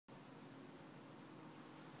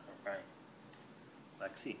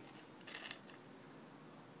Lexi,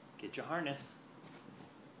 get your harness.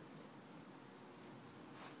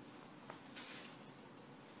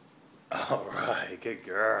 All right, good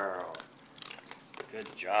girl.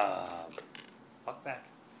 Good job. Walk back.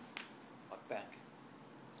 Walk back.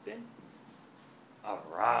 Spin. All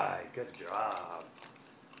right, good job.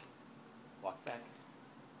 Walk back.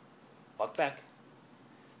 Walk back.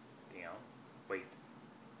 Down. Wait.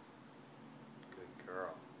 Good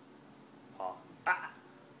girl. Paw. Ah!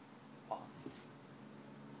 Paw.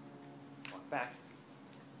 Walk back.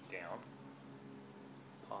 Down.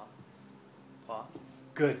 Paw. Paw.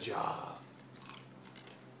 Good job.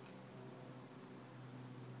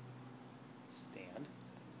 Stand.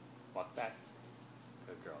 Walk back.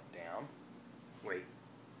 Good girl. Down. Wait.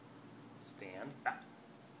 Stand. Ah.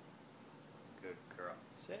 Good girl.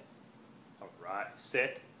 Sit. All right.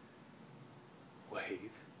 Sit.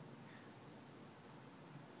 Wave.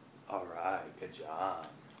 All right. Good job.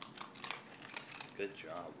 Good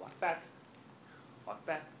job. Walk back. Walk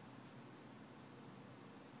back.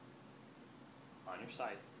 On your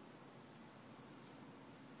side.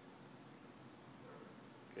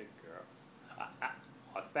 Good girl. Ah, ah.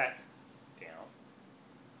 Walk back. Down.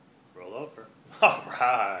 Roll over. All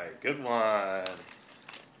right. Good one.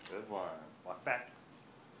 Good one. Walk back.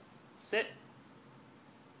 Sit.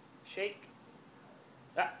 Shake.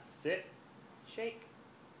 Ah. Sit. Shake.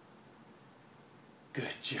 Good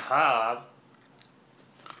job.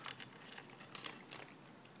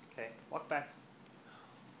 Okay. Walk back.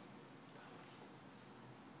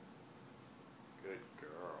 Good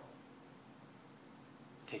girl.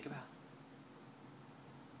 Take a bow.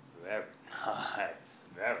 Very nice.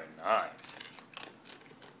 Very nice.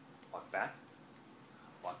 Walk back.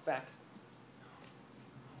 Walk back.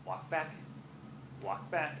 Walk back. Walk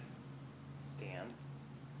back. Stand.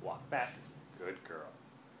 Walk back. Good girl.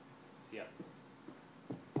 See ya.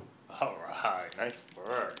 All right. Nice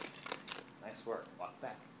work. Nice work. Walk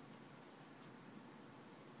back.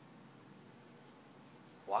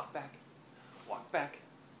 Walk back. Walk back.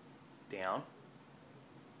 Down.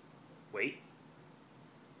 Wait.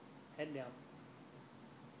 Head down.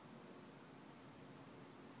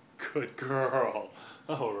 Good girl.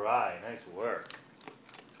 All right. Nice work.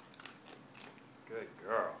 Good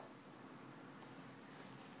girl.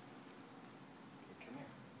 Okay, come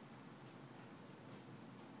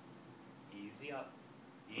here. Easy up.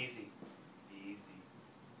 Easy. Easy.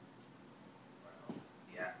 Round.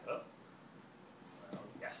 Yeah. Up. Round.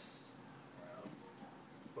 Yes. Round.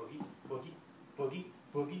 Boogie. Boogie. Boogie.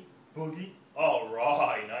 Boogie. Boogie. All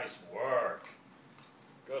right. Nice work.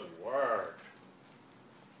 Good work.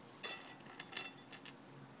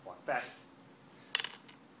 Walk back.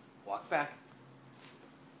 Walk back.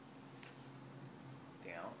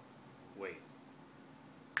 Down. Wait.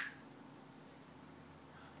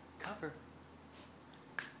 Cover.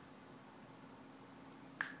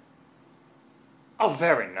 Oh,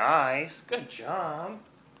 very nice. Good job.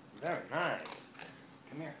 Very nice.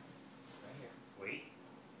 Come here. Right here. Wait.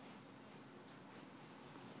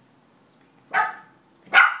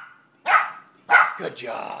 Good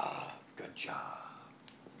job. Good job.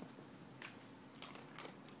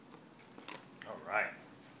 All right.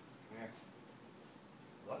 Come here.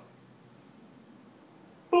 Look.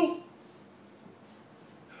 Boo!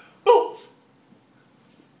 Boo!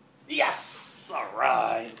 Yes! All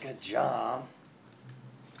right. Good job.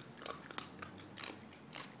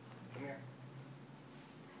 Come here.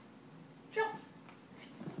 Jump.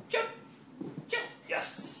 Jump. Jump.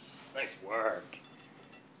 Yes! Nice work.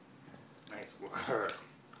 Nice work.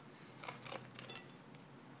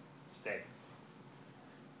 Stay.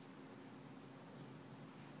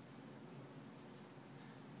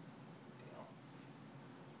 Down.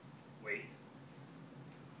 Wait.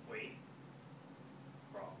 Wait.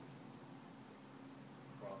 Crawl.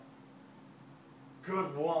 Crawl.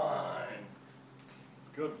 Good one.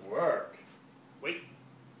 Good work. Wait.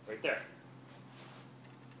 Right there.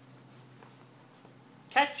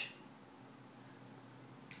 Catch.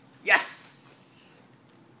 Yes!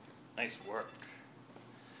 Nice work.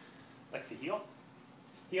 Lexi, heel.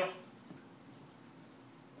 Heel.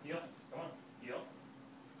 Heel. Come on. Heel.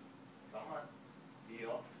 Come on.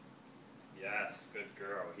 Heel. Yes. Good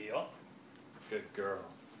girl. Heel. Good girl.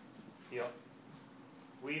 Heel.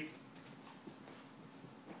 Weave.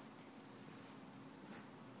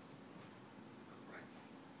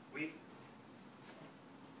 Weave.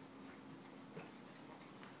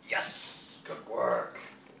 Yes! Good work.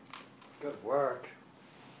 Good work.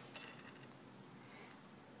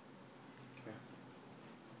 Come here.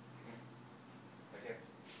 Right here.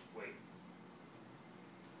 Wait.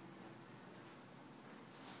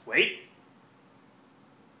 Wait.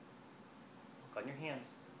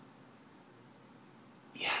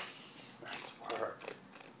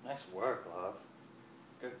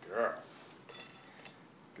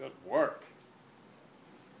 work.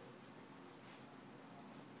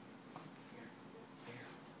 Here.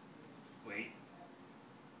 Wait.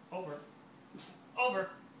 Over. Over.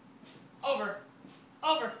 Over.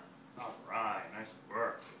 Over. All right, nice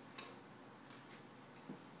work.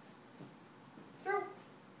 Through.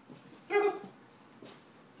 Through.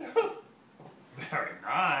 Through. Very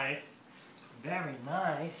nice. Very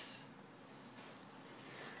nice.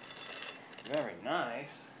 Very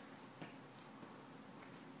nice.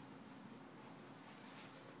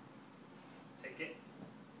 Take it.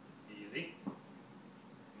 Easy.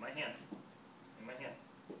 In my hand. In my hand.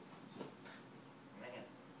 In my hand.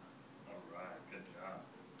 All right, good job.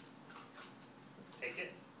 Take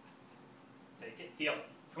it. Take it. Heel.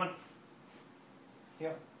 Come on.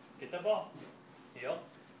 Heel. Get the ball. Heel.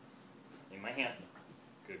 In my hand.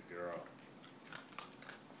 Good girl.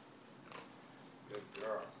 Good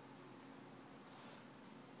girl.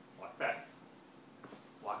 Walk back.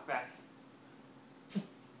 Walk back.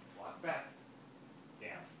 Walk back.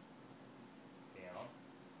 Down. Down.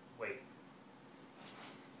 Wait.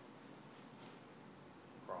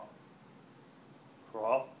 Crawl.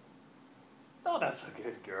 Crawl. Oh, that's a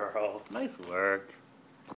good girl. Nice work.